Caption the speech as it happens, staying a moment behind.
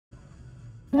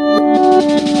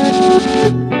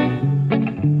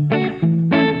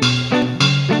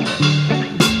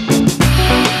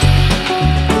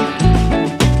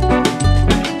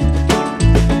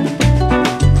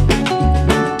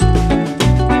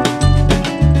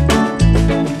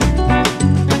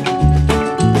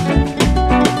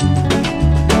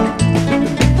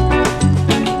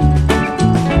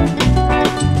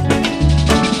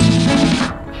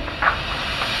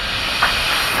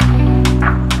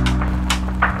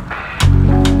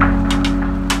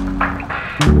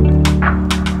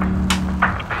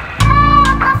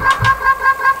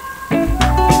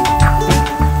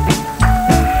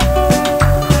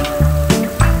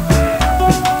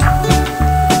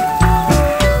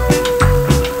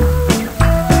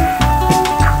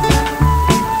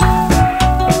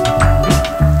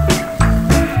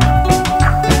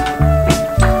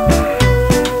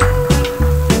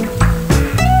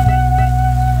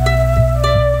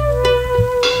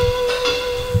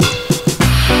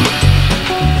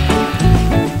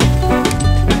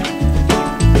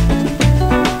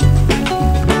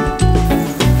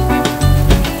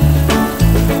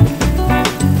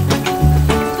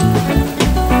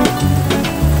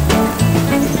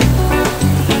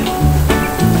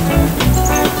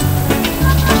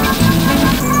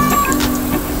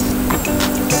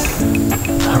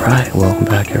Welcome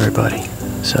back, everybody.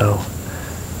 So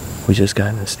we just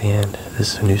got in the stand.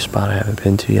 This is a new spot I haven't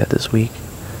been to yet this week.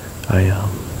 I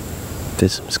did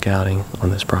some scouting on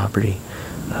this property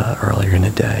earlier in the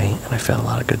day, and I found a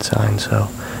lot of good signs. So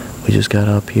we just got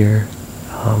up here.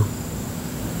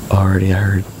 Already I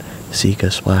heard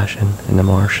Sika splashing in the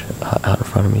marsh out in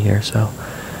front of me here. So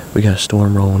we got a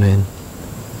storm rolling in.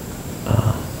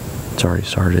 It's already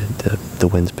started. The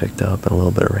wind's picked up and a little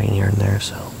bit of rain here and there.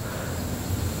 So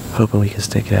hoping we can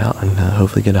stake it out and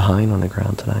hopefully get a hind on the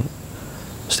ground tonight.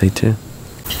 Stay tuned.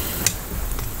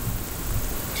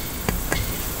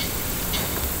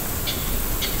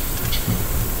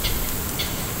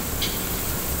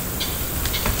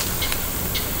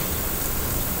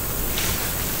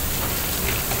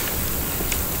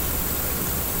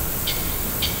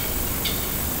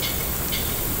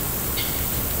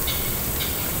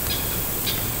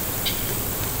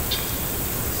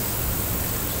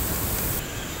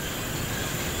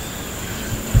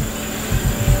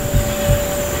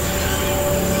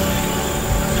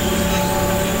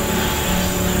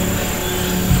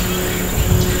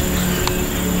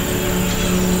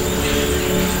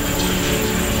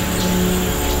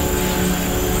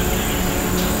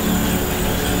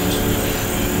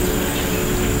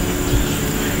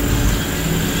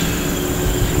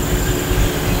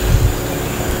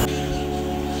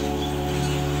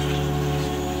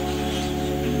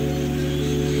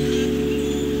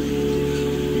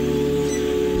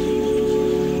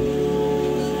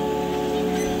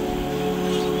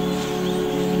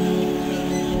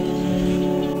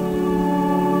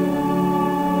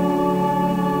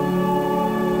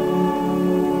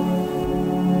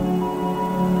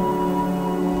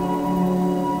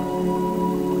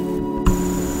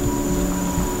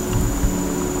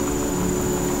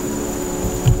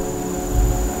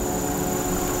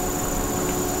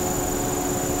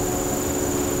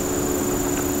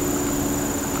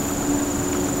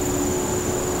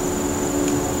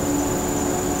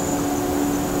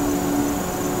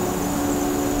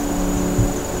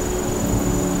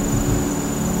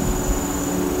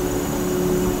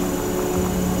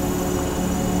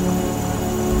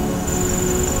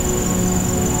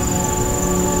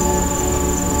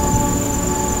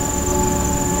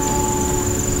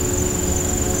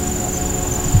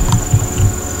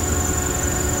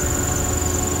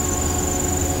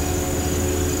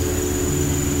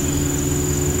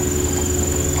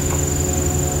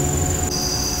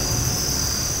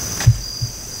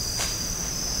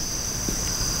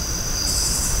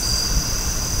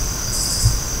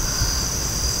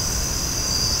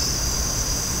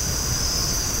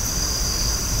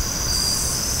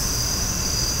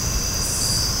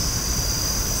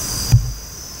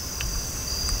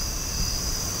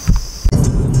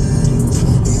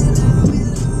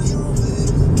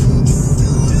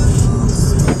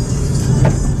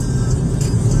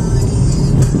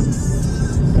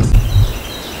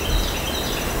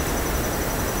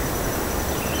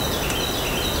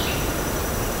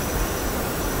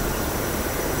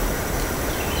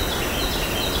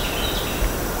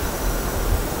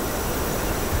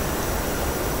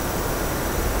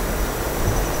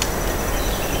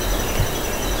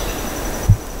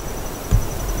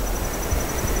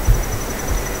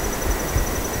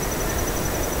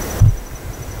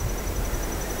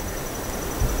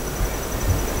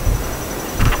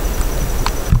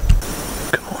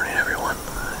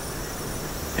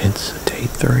 It's day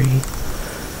 3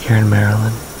 here in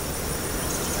Maryland.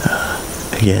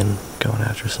 Again, going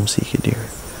after some Sika deer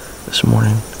this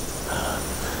morning.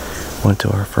 Went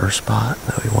to our first spot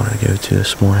that we wanted to go to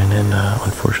this morning, and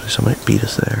unfortunately somebody beat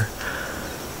us there.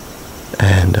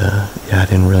 And yeah, I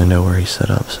didn't really know where he set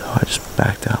up, so I just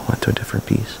backed out, went to a different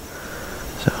piece.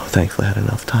 So thankfully I had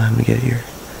enough time to get here.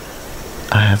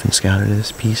 I haven't scouted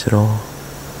this piece at all.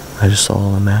 I just saw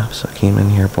all the maps. I came in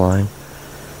here blind,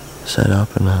 set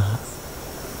up, and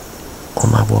on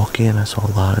my walk in I saw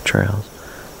a lot of trails,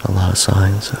 a lot of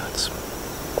signs, so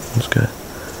it's good.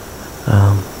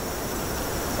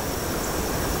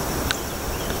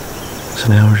 So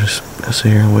now we're just gonna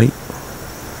sit here and wait.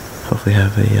 Hopefully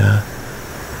have a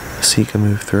Sika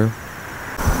move through.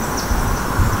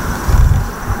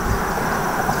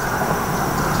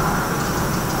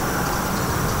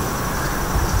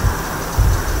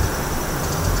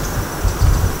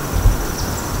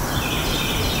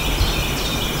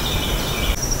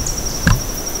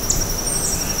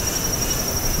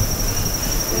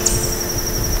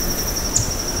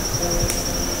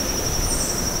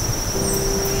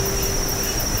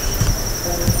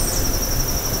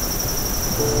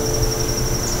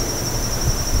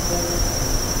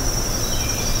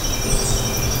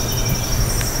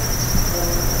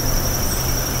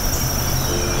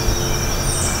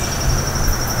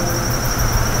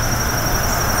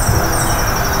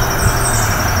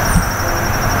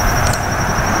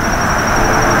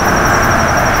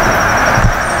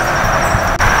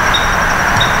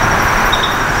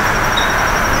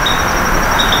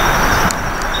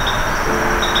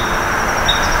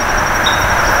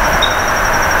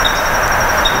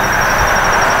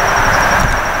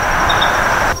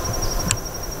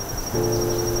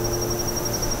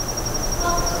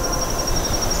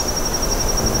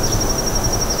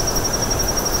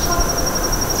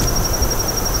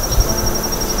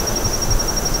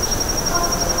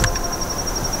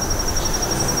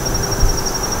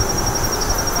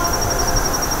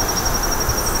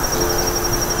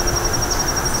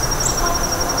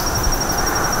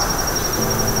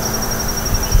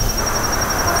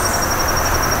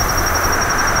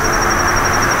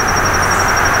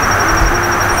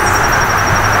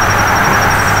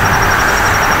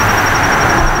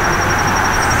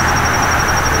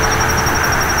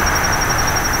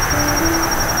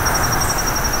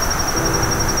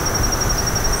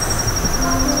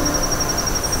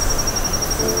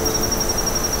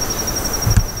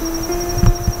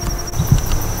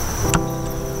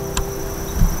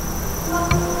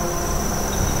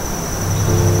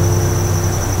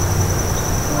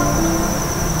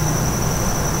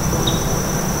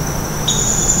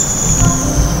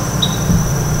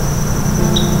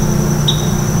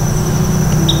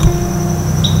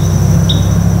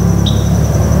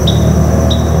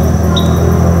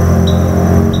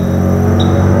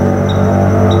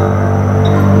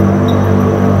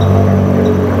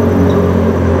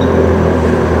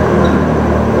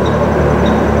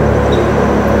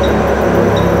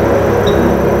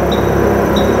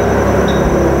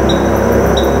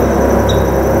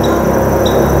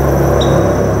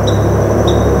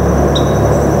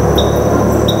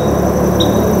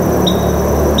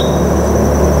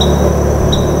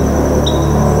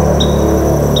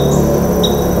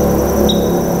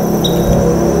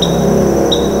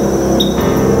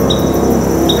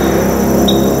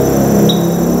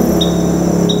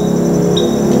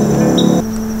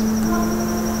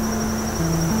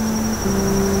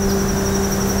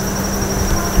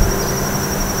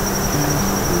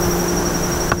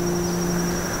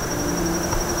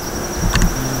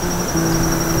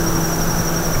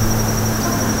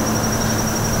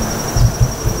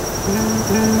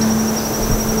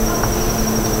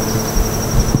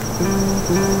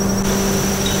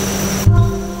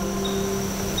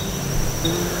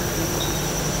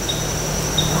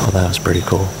 pretty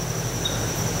cool.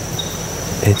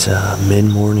 It's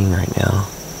mid-morning right now,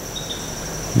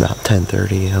 about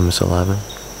 10:30, almost 11.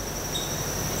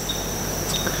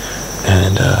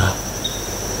 And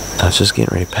I was just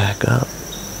getting ready to pack up.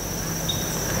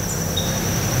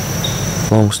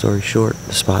 Long story short,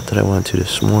 the spot that I went to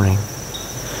this morning,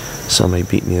 somebody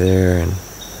beat me there, and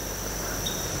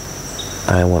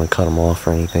I didn't want to cut them off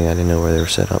or anything. I didn't know where they were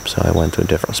set up, so I went to a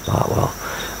different spot. Well,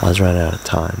 I was running out of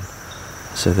time,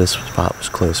 so this spot was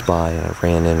close by, and I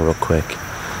ran in real quick,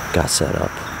 got set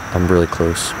up. I'm really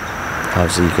close.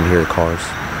 Obviously, you can hear the cars,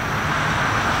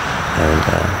 and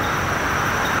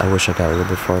I wish I got a little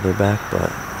bit farther back, but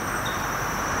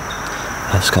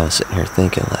I was kind of sitting here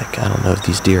thinking, like, I don't know if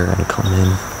these deer are going to come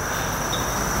in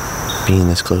being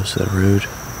this close to the road.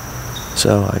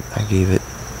 So I gave it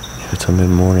till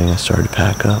mid-morning. I started to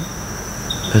pack up.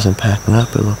 As I'm packing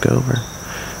up, I look over,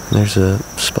 and there's a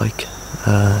spike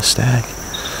stag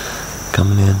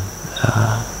coming in.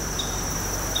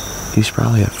 He's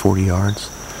probably at 40 yards.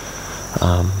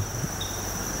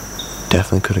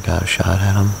 Definitely could have got a shot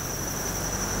at him.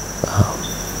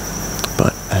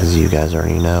 But as you guys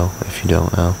already know, if you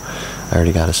don't know, I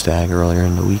already got a stag earlier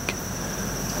in the week.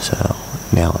 So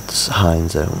now it's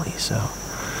hinds only, so.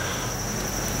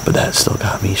 But that still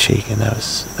got me shaking. That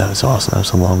was awesome. That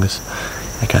was the longest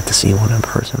I got to see one in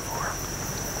person for.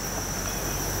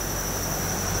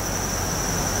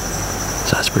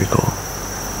 So that's pretty cool.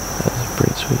 That was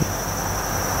pretty sweet.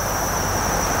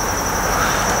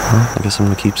 Well, I guess I'm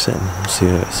gonna keep sitting. See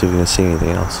if we can see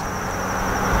anything else.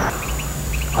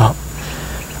 Well,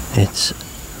 it's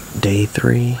day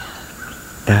 3,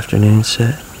 afternoon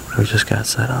sit. We just got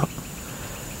set up.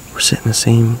 We're sitting in the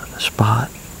same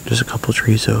spot, just a couple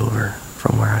trees over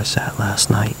from where I sat last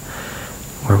night,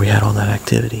 where we had all that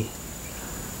activity.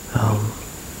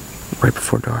 Right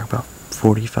before dark, about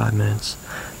 45 minutes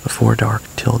before dark,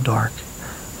 till dark,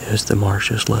 the marsh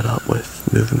just lit up with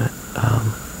movement.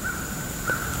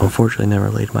 Unfortunately, never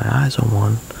laid my eyes on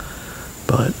one,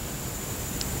 but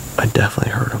I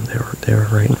definitely heard them. They were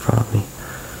right in front of me.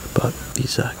 But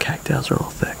these cattails are a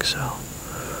little thick, so.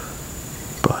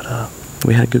 But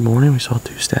we had a good morning. We saw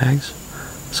 2 stags,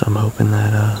 so I'm hoping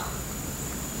that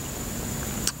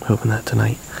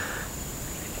tonight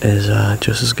is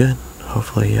just as good.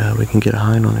 Hopefully, we can get a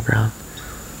hind on the ground.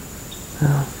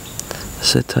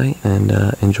 Sit tight and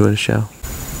enjoy the show.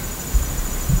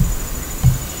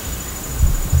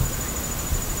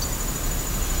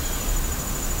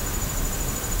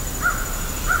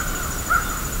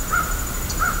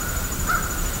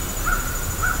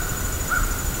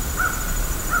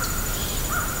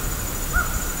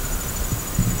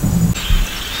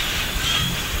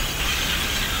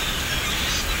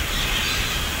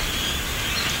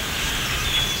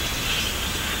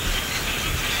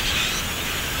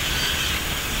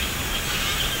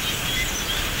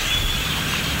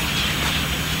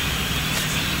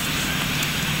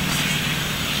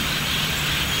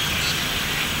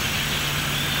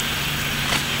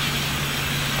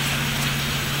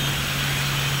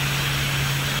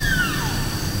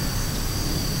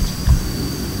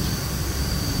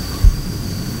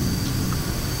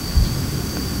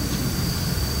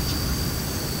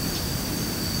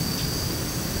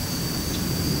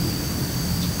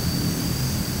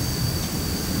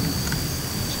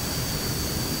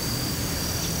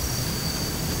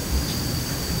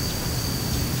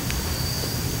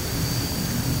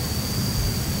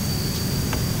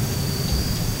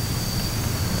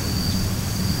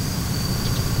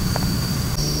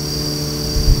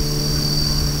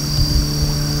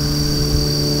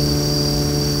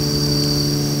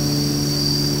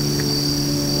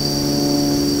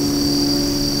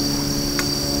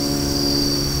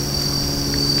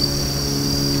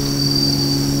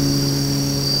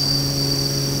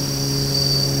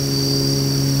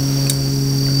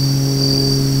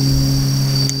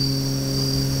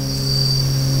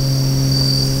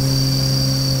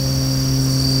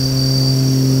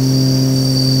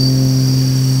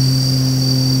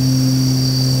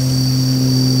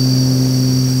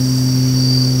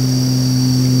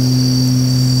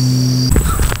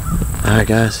 Alright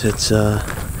guys, it's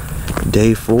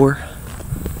day 4.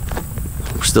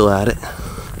 We're still at it.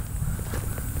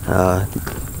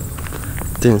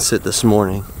 Didn't sit this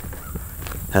morning.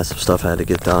 Had some stuff I had to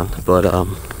get done. But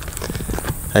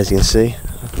as you can see,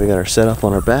 we got our setup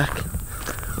on our back.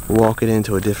 We're walking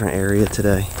into a different area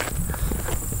today.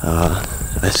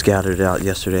 I scouted it out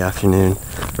yesterday afternoon,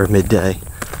 or midday,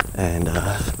 and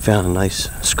found a nice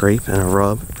scrape and a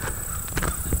rub.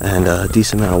 And a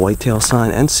decent amount of whitetail sign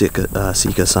and Sika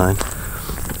sign.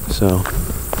 So,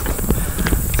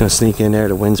 gonna sneak in there.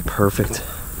 The wind's perfect.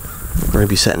 We're going to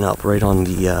be setting up right on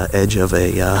the edge of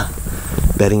a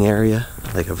bedding area,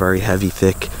 like a very heavy,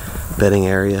 thick bedding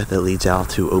area that leads out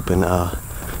to open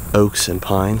oaks and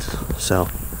pines. So,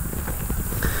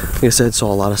 like I said,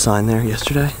 saw a lot of sign there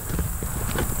yesterday.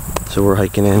 So we're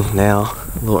hiking in now,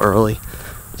 a little early.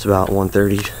 It's about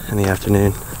 1:30 in the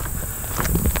afternoon.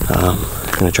 I'm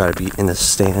going to try to be in the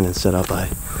stand and set up by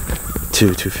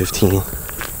 2:15.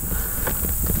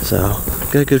 So,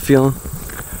 got a good feeling.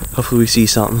 Hopefully we see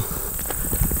something.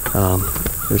 I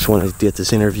just want to get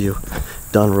this interview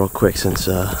done real quick since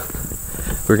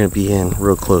we're going to be in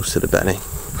real close to the bedding,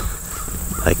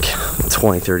 like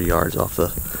 20-30 yards off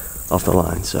the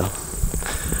line. So,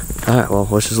 all right, well,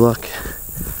 wish us luck.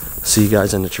 See you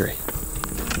guys in the tree.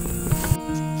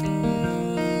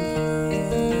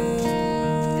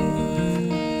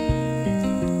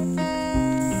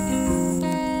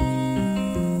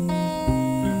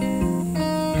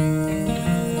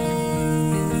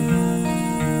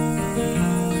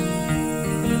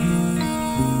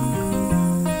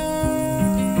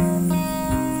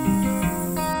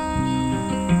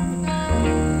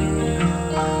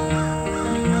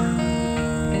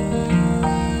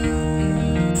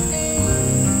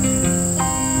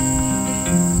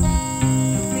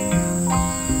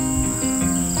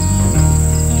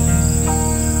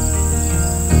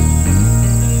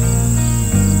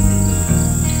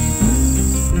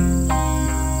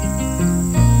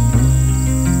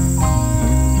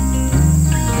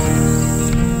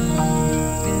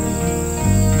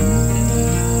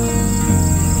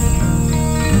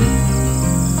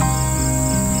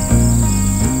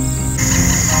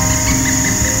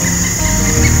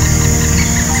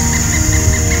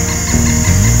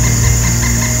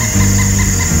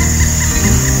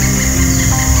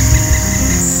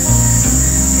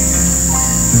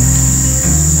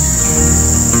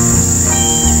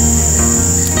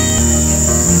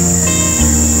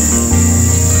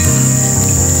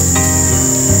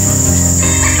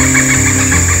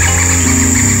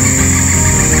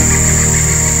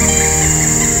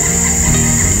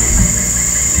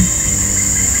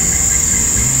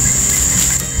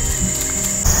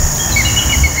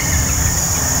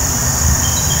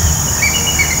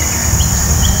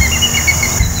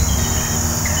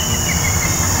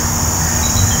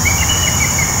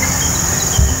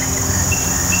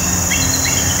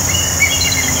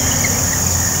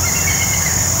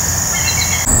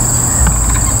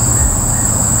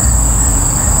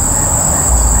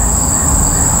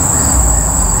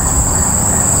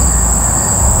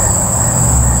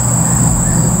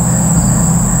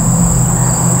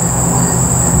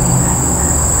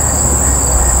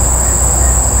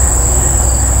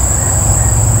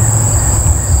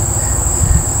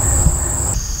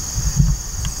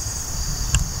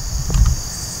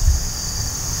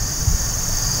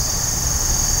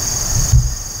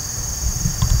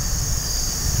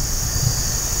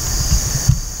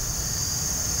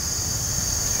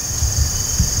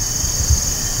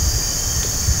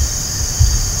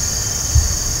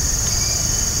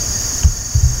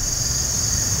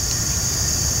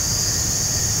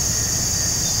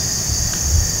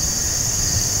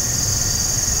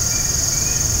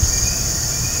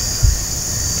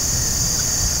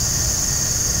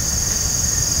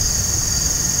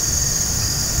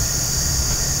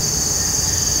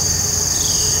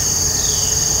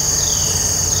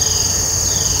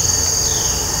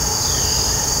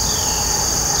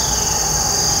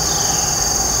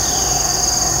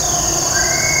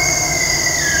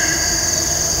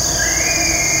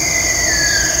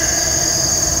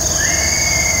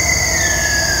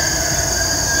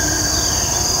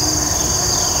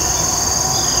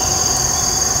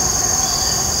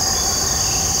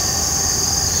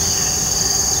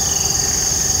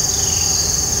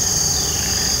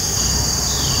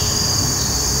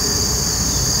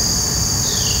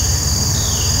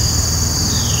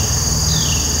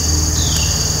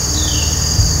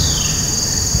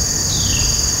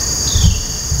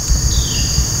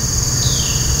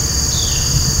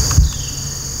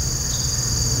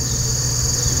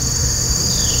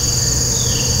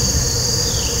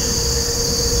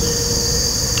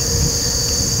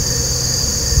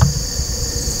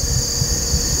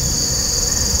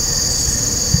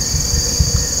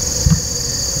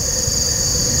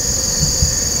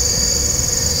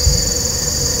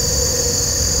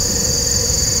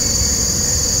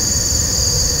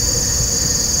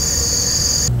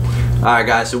 Alright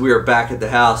guys, so we are back at the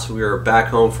house. We are back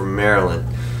home from Maryland.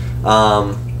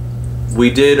 We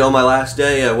did, on my last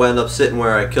day, I wound up sitting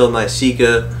where I killed my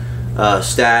Sika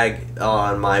stag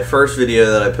on my first video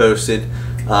that I posted.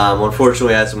 Unfortunately,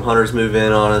 we had some hunters move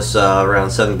in on us around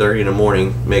 7:30 in the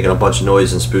morning, making a bunch of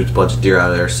noise and spooked a bunch of deer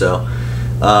out of there. So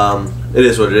it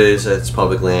is what it is. It's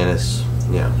public land. It's,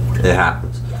 you know, it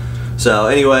happens. So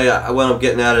anyway, I wound up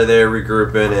getting out of there,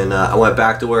 regrouping, and I went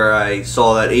back to where I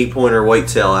saw that 8-pointer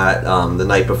whitetail at the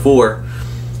night before.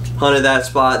 Hunted that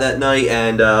spot that night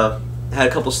and had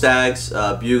a couple stags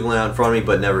bugling out in front of me,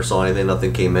 but never saw anything.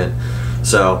 Nothing came in.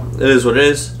 So it is what it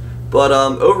is. But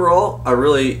overall, I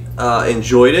really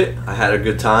enjoyed it. I had a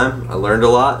good time. I learned a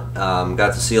lot.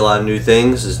 Got to see a lot of new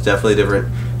things. It's definitely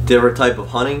different type of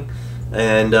hunting,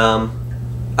 and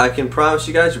I can promise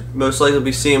you guys, you'll most likely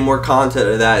be seeing more content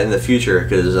of that in the future,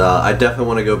 because I definitely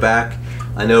want to go back.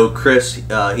 I know Chris,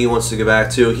 he wants to go back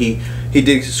too. He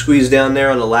did squeeze down there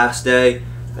on the last day,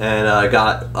 and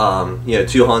got you know,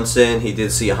 2 hunts in. He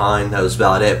did see a hind. That was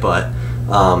about it, but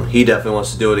he definitely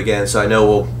wants to do it again. So I know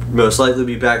we'll most likely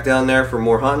be back down there for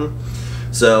more hunting.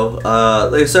 So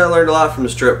like I said, I learned a lot from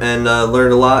this trip, and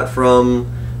learned a lot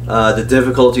from the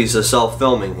difficulties of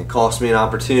self-filming. It cost me an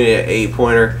opportunity at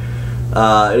 8-pointer.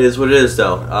 It is what it is,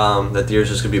 though. That deer's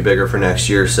just gonna be bigger for next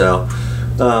year. So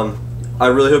I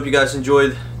really hope you guys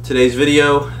enjoyed today's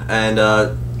video and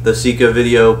the Sika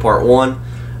video part 1.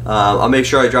 I'll make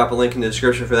sure I drop a link in the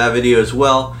description for that video as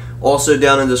well. Also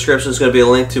down in the description is going to be a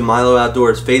link to Milo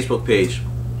Outdoors Facebook page.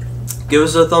 Give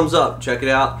us a thumbs up, check it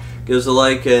out, give us a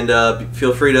like, and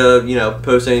feel free to, you know,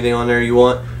 post anything on there you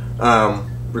want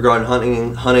regarding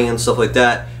hunting and stuff like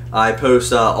that. I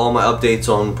post all my updates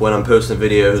on when I'm posting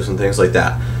videos and things like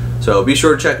that. So be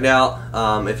sure to check it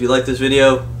out. If you like this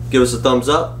video, give us a thumbs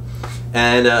up.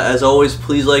 And as always,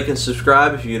 please like and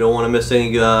subscribe if you don't want to miss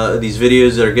any of these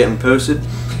videos that are getting posted.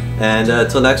 And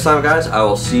until next time, guys, I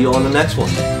will see you on the next one.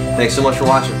 Thanks so much for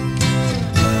watching.